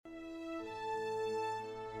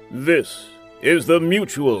This is the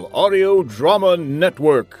Mutual Audio Drama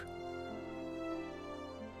Network.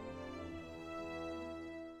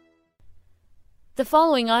 The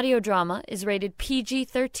following audio drama is rated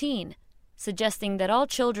PG-13, suggesting that all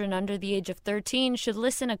children under the age of 13 should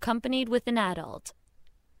listen accompanied with an adult.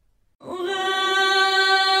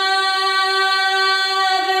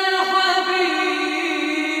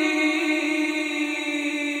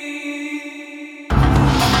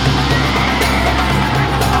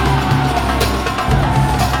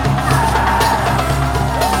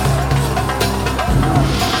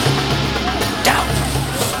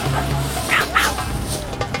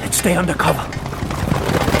 Stay under cover.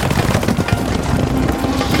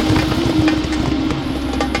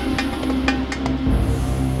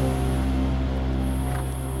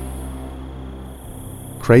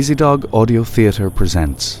 Crazy Dog Audio Theatre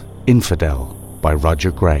presents Infidel by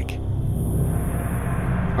Roger Gregg.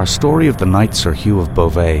 Our story of the Knight Sir Hugh of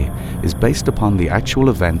Beauvais is based upon the actual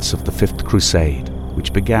events of the Fifth Crusade,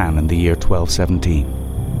 which began in the year 1217.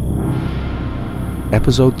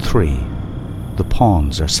 Episode 3. The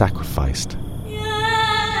pawns are sacrificed.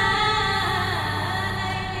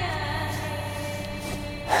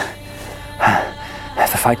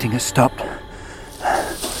 The fighting has stopped.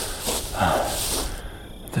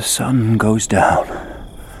 The sun goes down.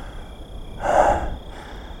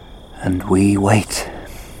 And we wait.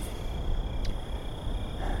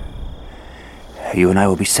 You and I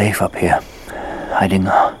will be safe up here, hiding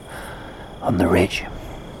on the ridge.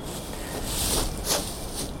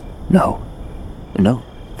 No,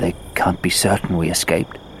 they can't be certain we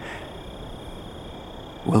escaped.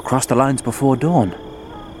 We'll cross the lines before dawn.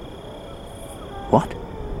 What?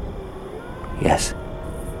 Yes,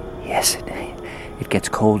 it gets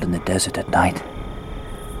cold in the desert at night.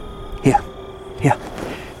 Here,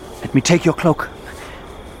 let me take your cloak.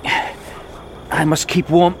 I must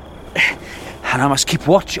keep warm, and I must keep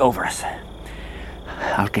watch over us.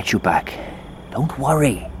 I'll get you back. Don't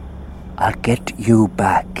worry, I'll get you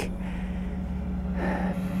back.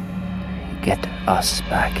 Get us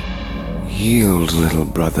back. Yield, little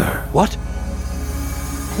brother. What?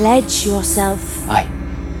 Pledge yourself. I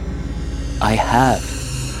have.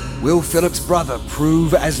 Will Philip's brother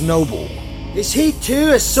prove as noble? Is he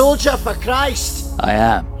too a soldier for Christ? I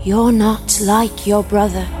am. You're not like your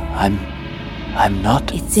brother. I'm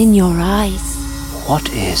not. It's in your eyes. What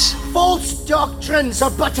is? False doctrines are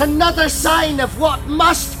but another sign of what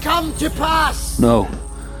must come to pass.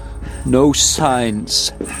 No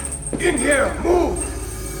signs. In here,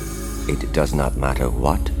 move! It does not matter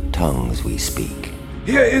what tongues we speak.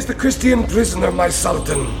 Here is the Christian prisoner, my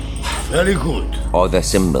Sultan. Very good. Or the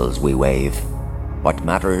symbols we wave. What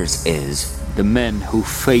matters is... the men who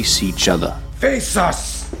face each other. Face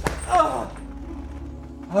us!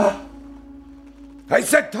 I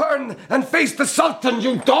said turn and face the Sultan,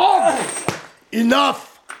 you dog!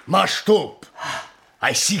 Enough, Mashtub.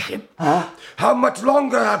 I see him. How much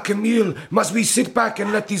longer, Al-Kamil, must we sit back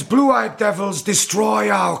and let these blue-eyed devils destroy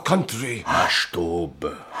our country?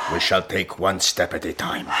 Mashtub, we shall take one step at a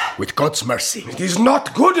time, with God's mercy. It is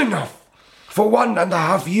not good enough. For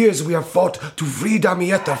 1.5 years we have fought to free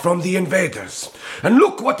Damietta from the invaders. And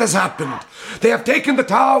look what has happened. They have taken the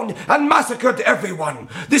town and massacred everyone.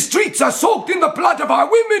 The streets are soaked in the blood of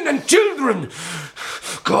our women and children.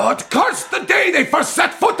 God curse the day they first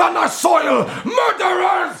set foot on our soil.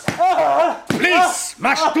 Murderers! Please,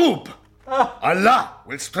 Mashtub. Allah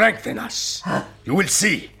will strengthen us. You will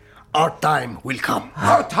see. Our time will come.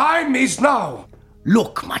 Our time is now.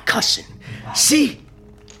 Look, my cousin. See?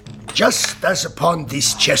 Just as upon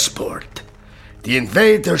this chessboard, the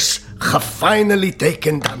invaders have finally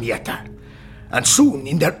taken Damietta. And soon,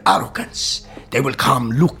 in their arrogance, they will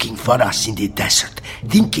come looking for us in the desert,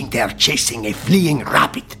 thinking they are chasing a fleeing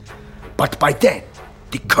rabbit. But by then,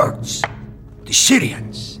 the Kurds, the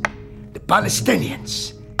Syrians, the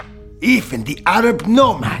Palestinians, even the Arab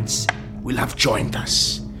nomads will have joined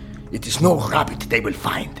us. It is no rabbit they will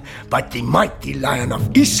find, but the mighty lion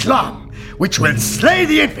of Islam, which will slay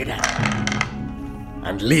the infidel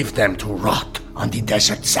and leave them to rot on the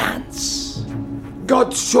desert sands.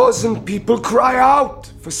 God's chosen people cry out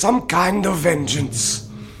for some kind of vengeance.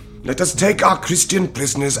 Let us take our Christian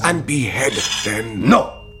prisoners and behead them.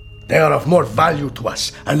 No! They are of more value to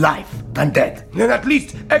us, alive than dead. Then at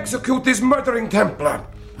least execute this murdering Templar.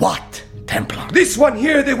 What Templar? This one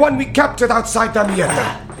here, the one we captured outside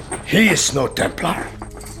Damietta. He is no Templar.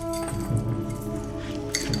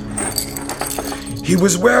 He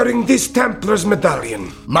was wearing this Templar's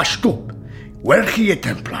medallion. Mashtub, were he a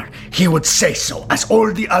Templar, he would say so, as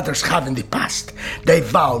all the others have in the past. They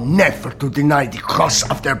vow never to deny the cross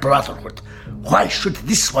of their brotherhood. Why should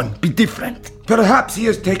this one be different? Perhaps he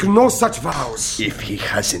has taken no such vows. If he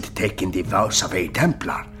hasn't taken the vows of a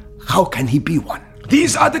Templar, how can he be one?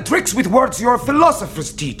 These are the tricks with words your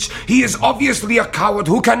philosophers teach. He is obviously a coward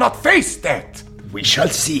who cannot face death. We shall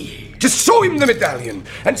see. Just show him the medallion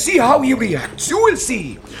and see how he reacts. You will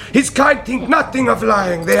see. His kind think nothing of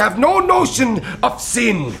lying. They have no notion of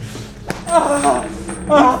sin.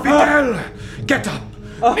 Fidel, get up.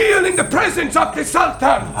 Kneel in the presence of the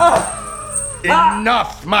Sultan.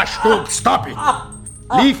 Enough, Mashtub. Stop it.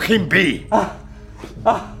 Leave him be.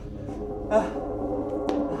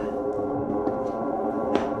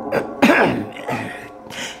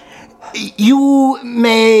 You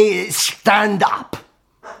may stand up.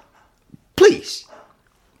 Please.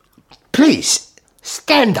 Please,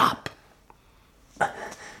 stand up.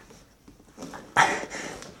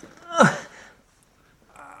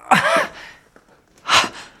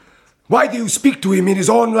 Why do you speak to him in his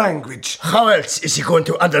own language? How else is he going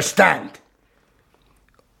to understand?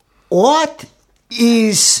 What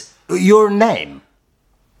is your name?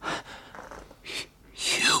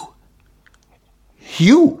 Hugh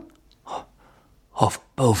Hugh? of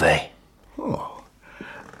Beauvais. Oh.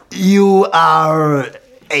 You are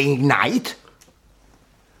a knight?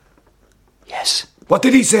 Yes. What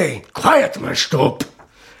did he say? Quiet, Mashtub.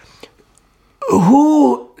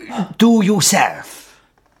 Who do you serve?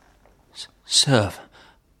 Serve.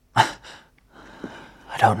 I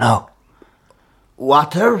don't know.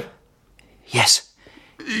 Water? Yes.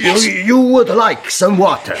 You would like some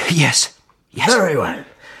water? Yes. Yes. Very well.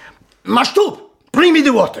 Mashtub, bring me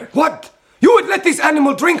the water. What? You would let this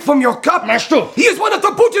animal drink from your cup? Mashtub! He is one of the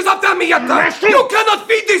butchers of Damietta! Mashtub! You cannot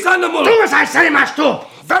feed this animal! Do as I say, Mashtub!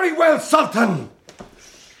 Very well, Sultan.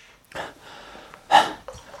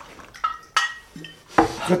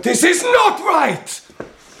 But this is not right!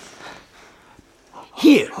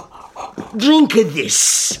 Here, drink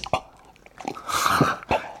this.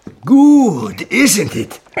 Good, isn't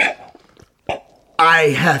it? I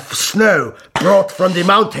have snow brought from the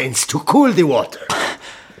mountains to cool the water.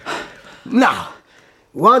 Now,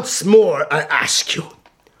 once more I ask you,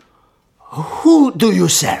 who do you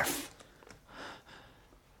serve?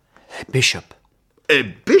 A bishop. A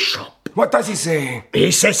bishop? What does he say?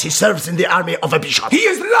 He says he serves in the army of a bishop. He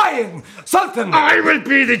is lying! Sultan! I will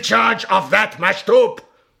be the judge of that, Mashtub.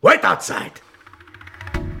 Wait outside.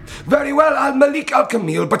 Very well, Al-Malik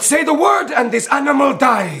Al-Kamil, but say the word and this animal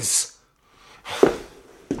dies.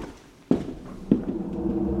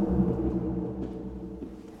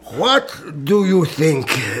 What do you think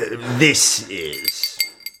this is?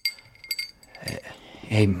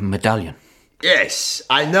 A medallion. Yes,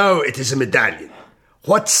 I know it is a medallion.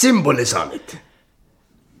 What symbol is on it?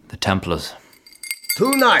 The Templars.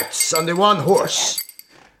 2 knights on the one horse.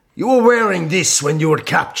 You were wearing this when you were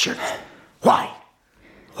captured. Why?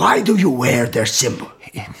 Why do you wear their symbol?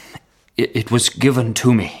 It was given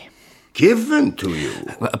to me. Given to you?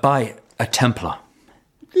 By a Templar.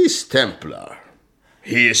 This Templar,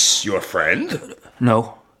 he is your friend?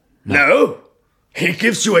 No. No? He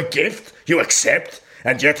gives you a gift, you accept,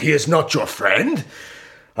 and yet he is not your friend?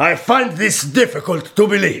 I find this difficult to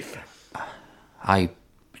believe. I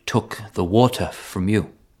took the water from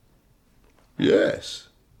you. Yes.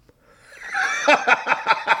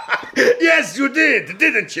 Yes, you did,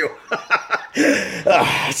 didn't you?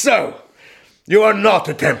 So, you are not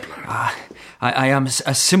a Templar. I am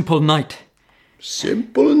a simple knight.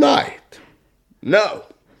 Simple knight? No.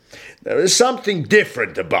 There is something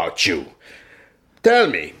different about you. Tell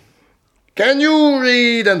me, can you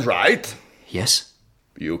read and write? Yes.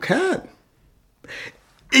 You can.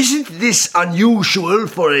 Isn't this unusual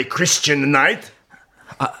for a Christian knight?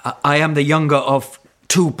 I am the younger of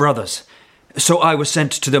 2 brothers, so I was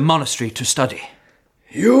sent to the monastery to study.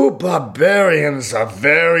 You barbarians are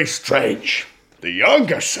very strange. The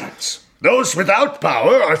younger sons, those without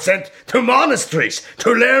power, are sent to monasteries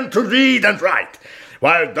to learn to read and write,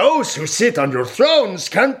 while those who sit on your thrones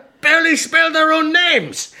can barely spell their own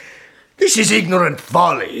names. This is ignorant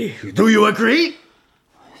folly. Do you agree?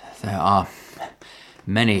 There are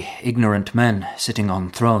many ignorant men sitting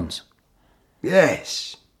on thrones.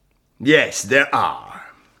 Yes. Yes, there are.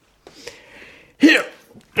 Here,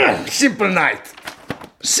 simple knight.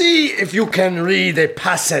 See if you can read a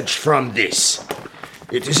passage from this.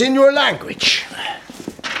 It is in your language.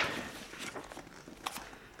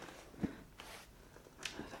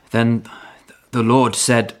 Then the Lord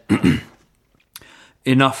said,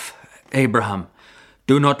 Enough, Abraham.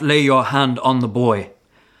 Do not lay your hand on the boy.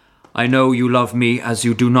 I know you love me as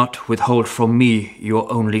you do not withhold from me your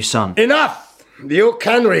only son. Enough! You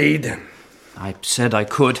can read. I said I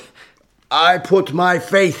could. I put my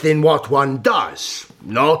faith in what one does,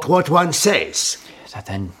 not what one says.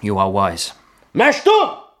 Then you are wise. Master,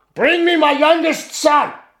 bring me my youngest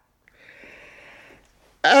son.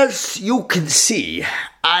 As you can see,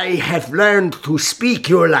 I have learned to speak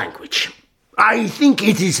your language. I think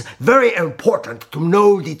it is very important to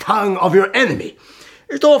know the tongue of your enemy.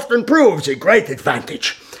 It often proves a great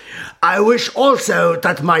advantage. I wish also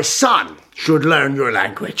that my son should learn your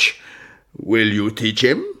language. Will you teach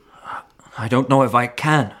him? I don't know if I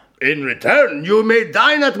can. In return, you may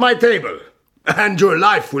dine at my table, and your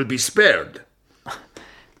life will be spared.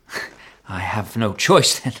 I have no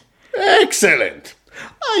choice then. Excellent.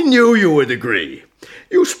 I knew you would agree.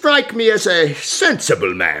 You strike me as a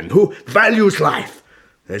sensible man who values life,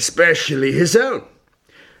 especially his own.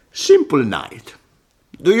 Simple Knight.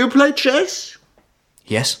 Do you play chess?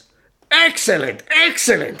 Yes. Excellent,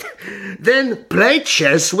 excellent. Then play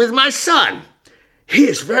chess with my son. He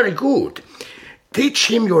is very good. Teach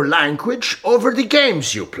him your language over the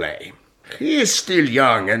games you play. He is still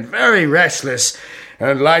young and very restless,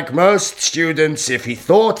 and like most students, if he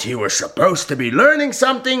thought he was supposed to be learning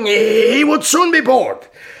something, he would soon be bored.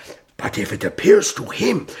 But if it appears to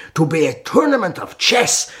him to be a tournament of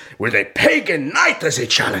chess with a pagan knight as a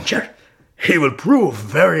challenger, he will prove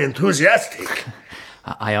very enthusiastic.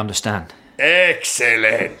 I understand.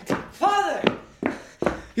 Excellent. Father!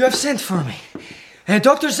 You have sent for me.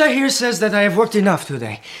 Dr. Zahir says that I have worked enough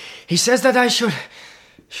today. He says that I should...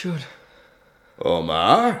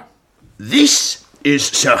 Omar, this is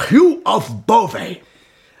Sir Hugh of Beauvais.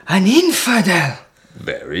 An infidel!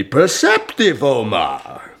 Very perceptive,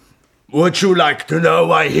 Omar. Would you like to know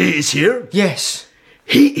why he is here? Yes.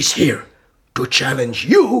 He is here to challenge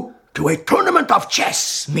you to a tournament of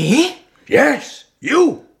chess. Me? Yes,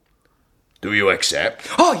 you. Do you accept?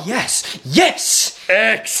 Oh, yes, yes!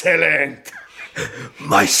 Excellent.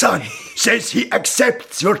 My son says he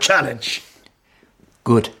accepts your challenge.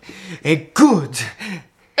 Good. Good.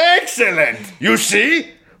 Excellent. You see?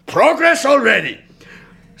 Progress already.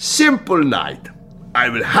 Simple Knight. I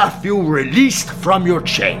will have you released from your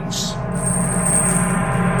chains.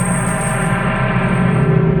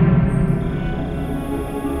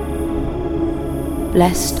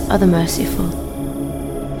 Blessed are the merciful,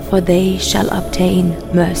 for they shall obtain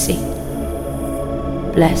mercy.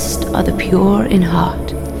 Blessed are the pure in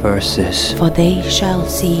heart, Verses. for they shall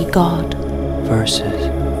see God. Verses.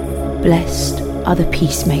 Blessed are the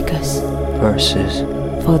peacemakers, Verses.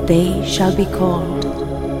 for they shall be called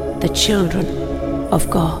the children of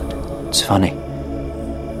God. It's funny.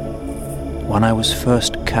 When I was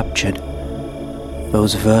first captured,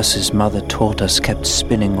 those verses Mother taught us kept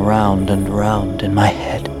spinning round and round in my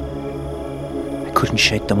head. I couldn't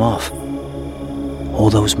shake them off. All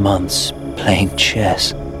those months playing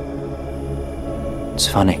chess. It's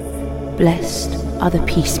funny, Blessed are the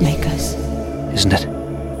peacemakers. isn't it?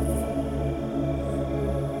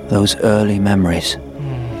 Those early memories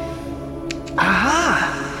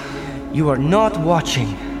You are not watching.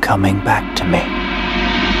 coming back to me.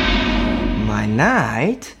 My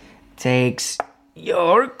knight takes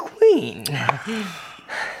your queen.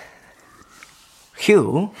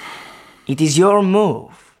 Hugh, it is your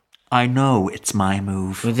move. I know it's my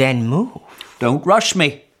move. Then move. Don't rush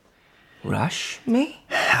me. Rush me?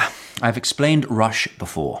 I've explained rush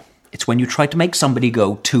before. It's when you try to make somebody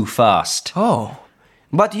go too fast. Oh,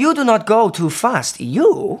 but you do not go too fast.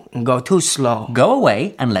 You go too slow. Go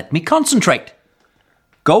away and let me concentrate.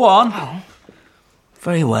 Go on.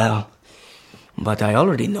 Very well. But I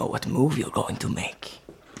already know what move you're going to make.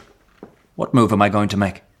 What move am I going to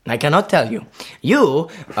make? I cannot tell you. You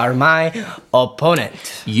are my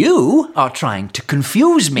opponent. You are trying to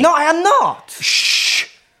confuse me. No, I am not. Shh!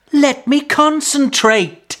 Let me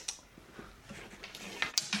concentrate.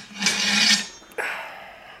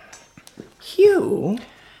 Hugh,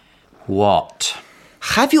 What?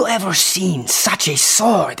 have you ever seen such a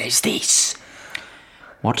sword as this?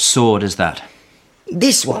 What sword is that?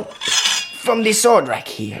 This one. From the sword rack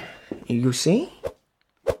here. You see?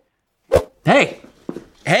 Hey!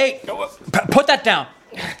 Hey! Put that down!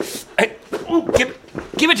 Hey,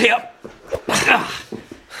 give it here!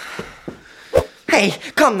 Hey,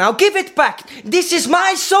 come now, give it back. This is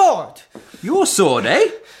my sword. Your sword, eh?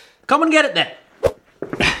 Come and get it then.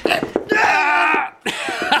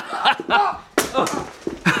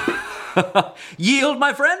 Yield,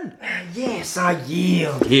 my friend? Yes, I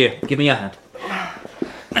yield. Here, give me your hand.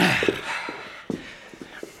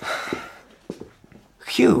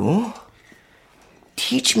 Hugh,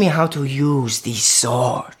 teach me how to use this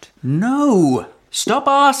sword. No! Stop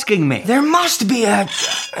asking me. There must be a...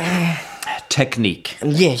 technique.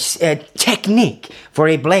 Yes, technique for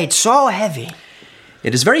a blade so heavy.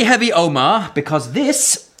 It is very heavy, Omar, because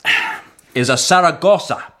this is a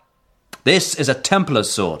Saragossa. This is a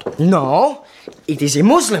Templar's sword. No, it is a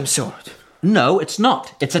Muslim sword. No, it's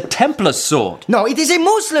not. It's a Templar's sword. No, it is a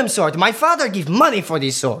Muslim sword. My father gave money for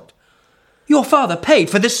this sword. Your father paid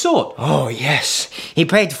for this sword? Oh, yes. He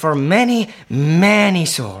paid for many, many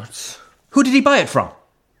swords. Who did he buy it from?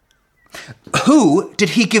 Who did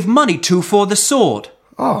he give money to for the sword?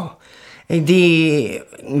 Oh, the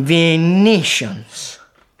Venetians.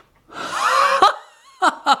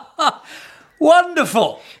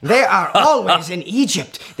 Wonderful! They are always in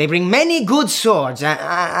Egypt. They bring many good swords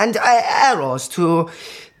and arrows to...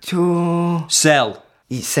 Sell.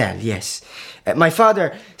 Sell, yes. My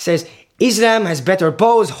father says Islam has better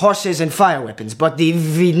bows, horses, and fire weapons, but the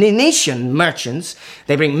Venetian merchants,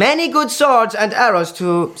 they bring many good swords and arrows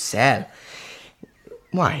to sell.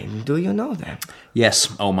 Why, do you know them?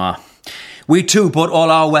 Yes, Omar. We too bought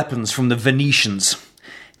all our weapons from the Venetians.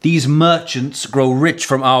 These merchants grow rich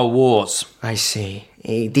from our wars. I see.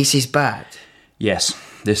 This is bad. Yes,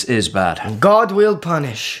 this is bad. God will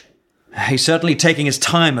punish. He's certainly taking his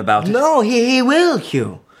time about it. No, he will,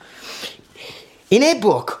 Hugh. In a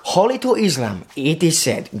book, Holy to Islam, it is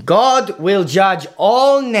said, God will judge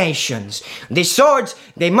all nations. The swords,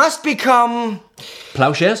 they must become...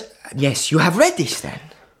 Plowshares? Yes, you have read this then?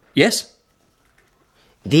 Yes.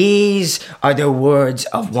 These are the words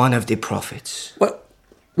of one of the prophets. Well,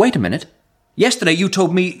 wait a minute. Yesterday you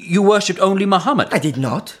told me you worshipped only Muhammad. I did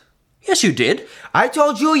not. Yes, you did. I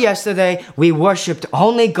told you yesterday we worshipped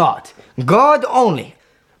only God. God only.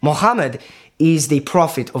 Muhammad is the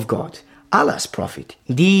prophet of God. Allah's prophet.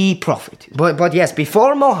 The prophet. But yes,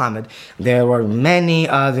 before Muhammad, there were many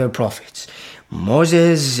other prophets.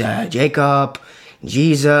 Moses, Jacob,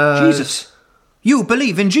 Jesus. Jesus? You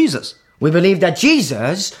believe in Jesus? We believe that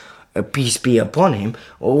Jesus, peace be upon him,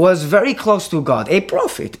 was very close to God. A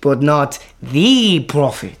prophet, but not the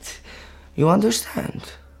prophet. You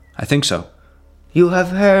understand? I think so. You have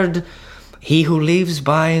heard, he who lives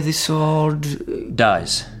by the sword...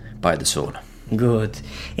 dies by the sword. Good.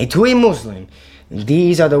 And to a Muslim,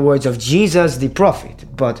 these are the words of Jesus the prophet.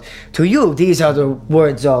 But to you, these are the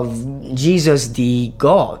words of Jesus the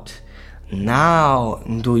God. Now,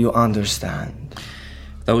 do you understand?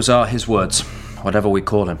 Those are his words, whatever we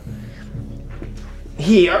call him.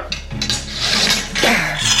 Here.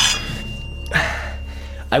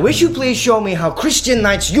 I wish you please show me how Christian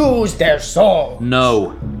knights use their sword.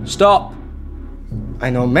 No. Stop. I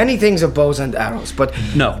know many things of bows and arrows, but...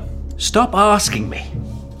 No. Stop asking me.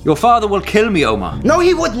 Your father will kill me, Omar. No,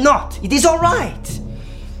 he would not. It is all right.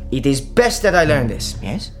 It is best that I learn this,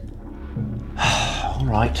 yes? All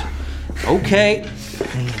right. Okay.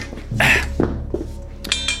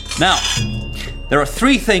 Now, there are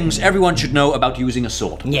 3 things everyone should know about using a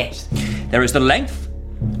sword. Yes. There is the length,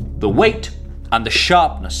 the weight, and the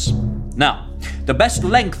sharpness. Now, the best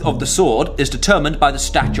length of the sword is determined by the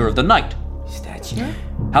stature of the knight. Stature?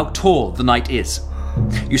 How tall the knight is.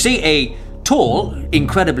 You see, a tall,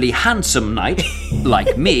 incredibly handsome knight,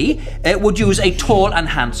 like me, would use a tall and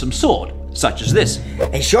handsome sword, such as this.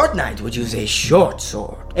 A short knight would use a short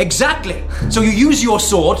sword. Exactly. So you use your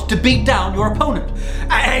sword to beat down your opponent.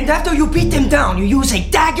 And after you beat them down, you use a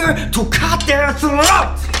dagger to cut their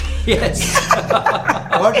throat. Yes.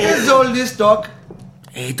 What is all this talk?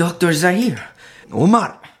 Hey, Dr. Zahir.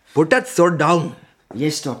 Omar, put that sword down.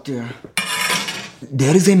 Yes, doctor.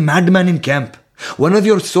 There is a madman in camp. One of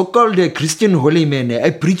your so-called Christian holy men,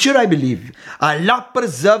 a preacher, I believe. Allah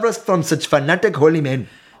preserve us from such fanatic holy men.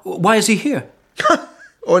 Why is he here?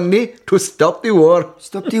 Only to stop the war.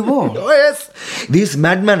 Stop the war? Oh, yes. This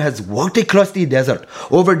madman has walked across the desert,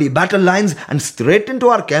 over the battle lines, and straight into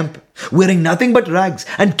our camp, wearing nothing but rags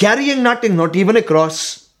and carrying nothing, not even a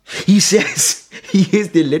cross. He says he is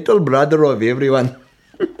the little brother of everyone.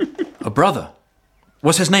 A brother?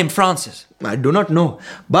 Was his name Francis? I do not know,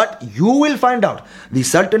 but you will find out. The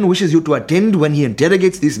Sultan wishes you to attend when he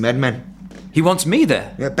interrogates this madman. He wants me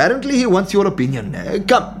there? Apparently he wants your opinion.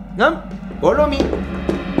 Come, follow me.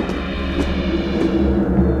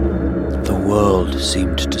 The world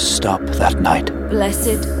seemed to stop that night,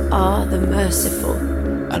 Blessed are the merciful.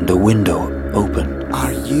 and a window opened,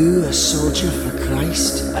 Are you a soldier for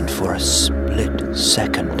Christ? and for a split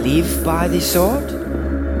second, Live by the sword,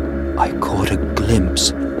 I caught a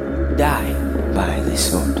glimpse die by the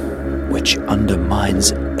sword. which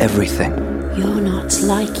undermines everything You're not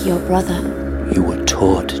like your brother. you were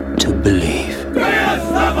taught to believe.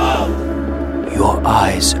 Your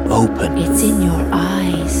eyes open, It's in your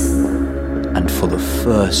eyes. and for the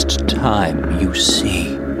first time you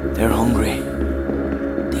see They're hungry.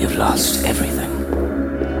 They've lost everything.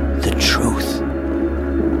 The truth.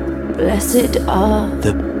 Blessed are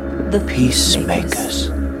The peacemakers.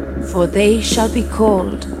 for they shall be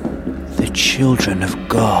called The children of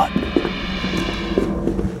God.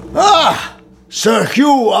 Ah! Sir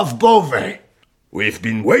Hugh of Beauvais. We've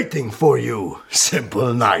been waiting for you,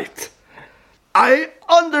 simple knight. I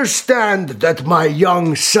understand that my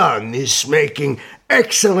young son is making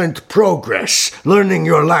excellent progress learning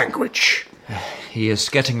your language. He is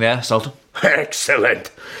getting there, Sultan.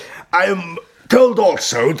 Excellent. I am told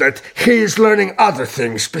also that he is learning other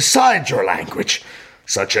things besides your language,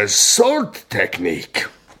 such as sword technique.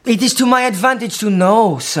 It is to my advantage to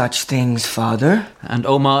know such things, Father. And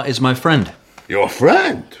Omar is my friend. Your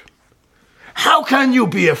friend? How can you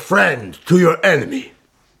be a friend to your enemy?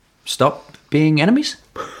 Stop being enemies?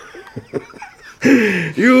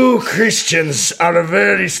 You Christians are a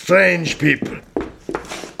very strange people.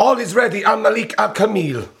 All is ready, Al-Malik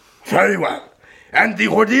Al-Kamil. Very well. And the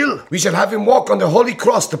ordeal? We shall have him walk on the holy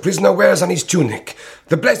cross the prisoner wears on his tunic.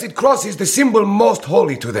 The blessed cross is the symbol most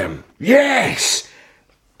holy to them. Yes.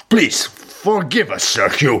 Please, forgive us, Sir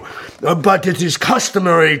Hugh, but it is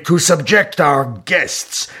customary to subject our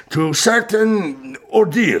guests to certain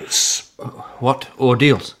ordeals. What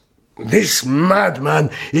ordeals? This madman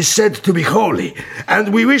is said to be holy,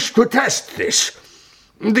 and we wish to test this.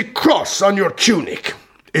 The cross on your tunic,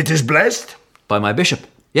 it is blessed? By my bishop,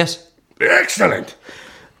 yes. Excellent.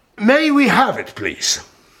 May we have it, please?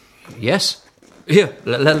 Yes. Here,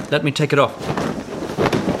 let me take it off.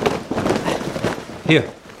 Here.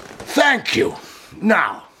 Thank you.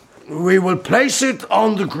 Now, we will place it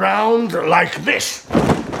on the ground like this.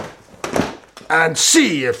 And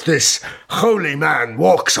see if this holy man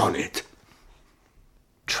walks on it.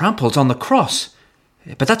 Tramples on the cross?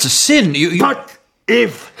 But that's a sin. But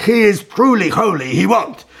if he is truly holy, he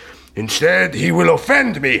won't. Instead, he will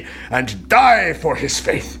offend me and die for his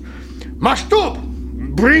faith. Mashtub,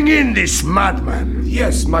 bring in this madman.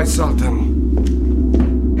 Yes, my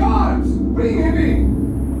Sultan. Guards, bring him in.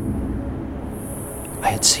 I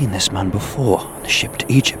had seen this man before on the ship to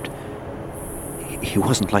Egypt. He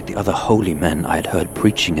wasn't like the other holy men I had heard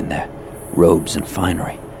preaching in their robes and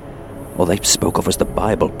finery. All they spoke of was the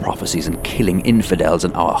Bible prophecies and killing infidels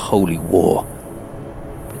and our holy war.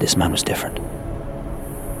 But this man was different.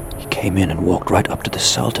 He came in and walked right up to the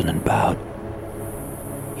Sultan and bowed.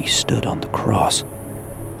 He stood on the cross.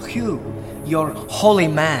 Hugh, your holy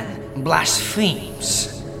man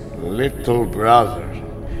blasphemes. Little brother,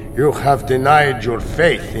 you have denied your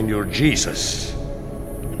faith in your Jesus.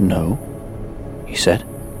 No, he said.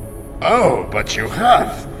 Oh, but you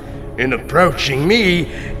have. In approaching me,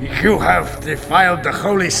 you have defiled the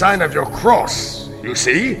holy sign of your cross. You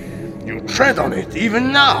see? You tread on it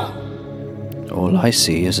even now. All I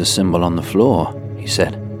see is a symbol on the floor, he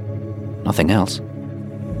said. Nothing else.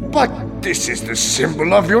 But this is the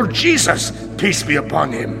symbol of your Jesus, peace be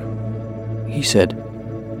upon him. He said,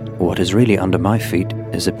 what is really under my feet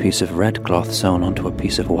is a piece of red cloth sewn onto a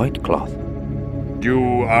piece of white cloth.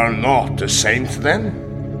 You are not a saint, then?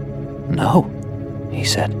 No, he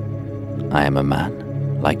said. I am a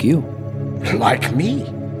man, like you. Like me?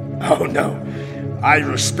 Oh, no. I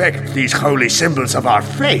respect these holy symbols of our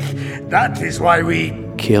faith. That is why we...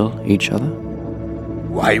 Kill each other?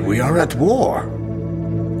 Why we are at war.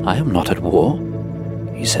 I am not at war,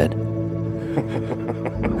 he said.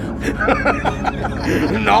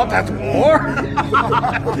 Not at war?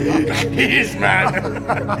 He is mad.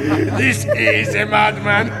 This is a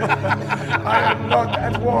madman. I am not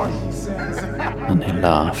at war, he says. And he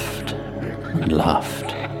laughed and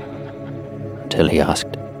laughed until he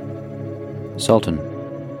asked, Sultan,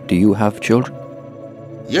 do you have children?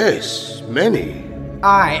 Yes, many.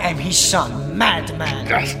 I am his son, madman.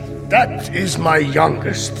 That is my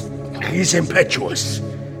youngest. He's impetuous.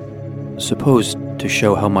 Suppose, to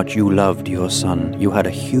show how much you loved your son, you had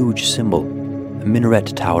a huge symbol, a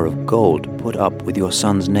minaret tower of gold put up with your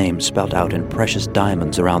son's name spelt out in precious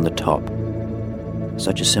diamonds around the top.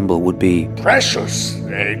 Such a symbol would be... Precious,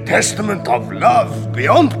 a testament of love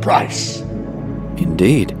beyond price.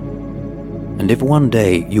 Indeed. And if one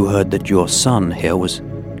day you heard that your son here was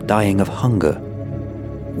dying of hunger,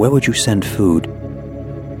 where would you send food?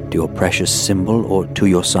 To your precious symbol or to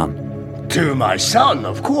your son? To my son,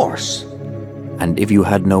 of course. And if you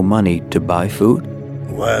had no money to buy food?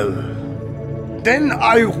 Well, then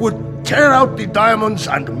I would tear out the diamonds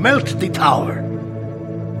and melt the tower.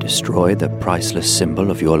 Destroy the priceless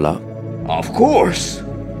symbol of your love? Of course.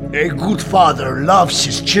 A good father loves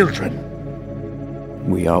his children.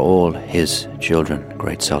 We are all his children,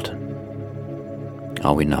 great Sultan.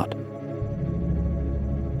 Are we not?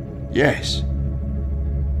 Yes.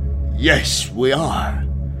 Yes, we are.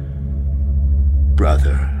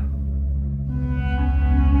 Brother.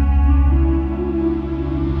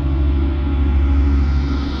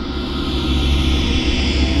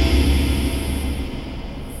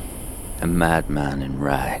 A madman in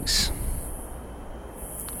rags.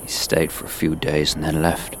 He stayed for a few days and then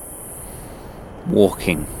left,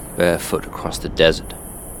 walking barefoot across the desert.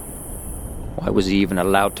 Why was he even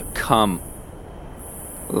allowed to come?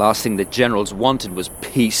 The last thing the generals wanted was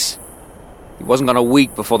peace. It wasn't gone a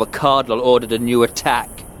week before the Cardinal ordered a new attack,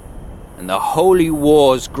 and the Holy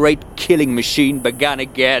War's great killing machine began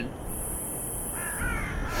again.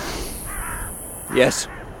 Yes.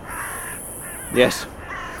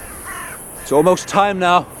 It's almost time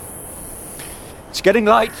now. It's getting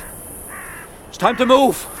light. It's time to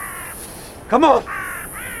move. Come on.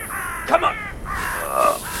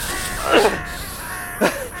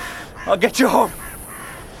 I'll get you home.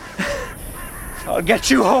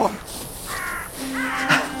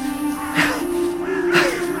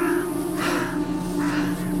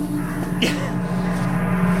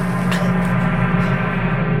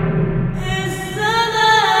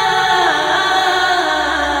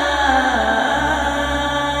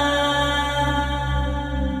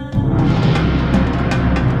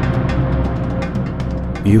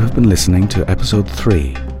 You have been listening to episode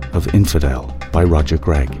 3 of Infidel by Roger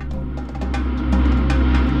Gregg.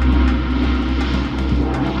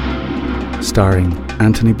 Starring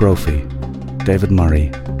Anthony Brophy, David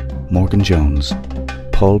Murray, Morgan Jones,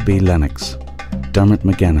 Paul B. Lennox, Dermot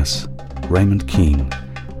McGuinness, Raymond Keane,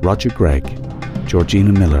 Roger Gregg,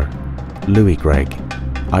 Georgina Miller, Louis Gregg,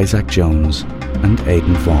 Isaac Jones, and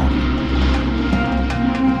Aidan Vaughan.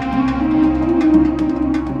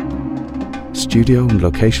 Studio and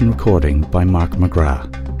location recording by Mark McGrath.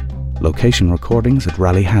 Location recordings at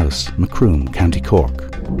Raleigh House, Macroom, County Cork.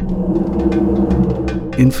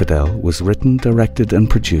 Infidel was written, directed and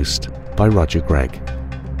produced by Roger Gregg.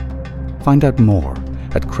 Find out more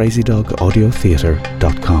at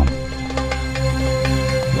crazydogaudiotheatre.com.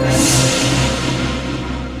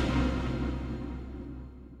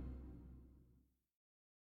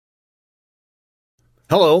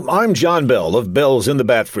 Hello, I'm John Bell of Bells in the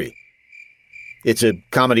Bat Free. It's a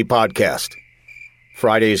comedy podcast.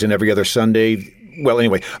 Fridays and every other Sunday. Well,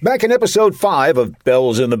 anyway, back in episode 5 of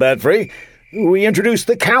Bells in the Bat Free, we introduced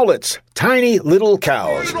the cowlets, tiny little cows.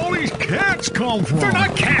 Where did all these cats come from? They're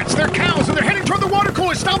not cats, they're cows, and they're heading toward the water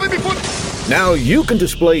cooler. Stop it before... Now you can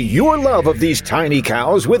display your love of these tiny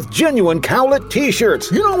cows with genuine cowlet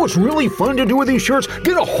t-shirts. You know what's really fun to do with these shirts?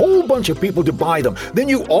 Get a whole bunch of people to buy them. Then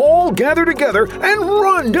you all gather together and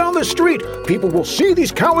run down the street. People will see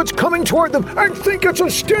these cowlets coming toward them and think it's a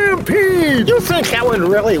stampede. You think that would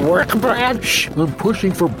really work, Brad? Shh, I'm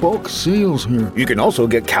pushing for bulk sales here. You can also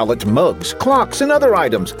get cowlet mugs, clocks, and other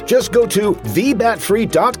items. Just go to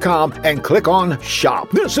thebatfree.com and click on Shop.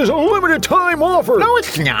 This is a limited time offer. No,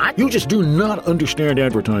 it's not. You just do not understand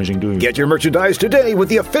advertising, do you? Get your merchandise today with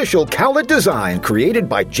the official cowlet design created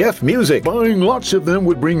by Jeff Music. Buying lots of them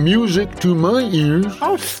would bring music to my ears.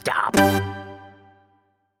 Oh, stop.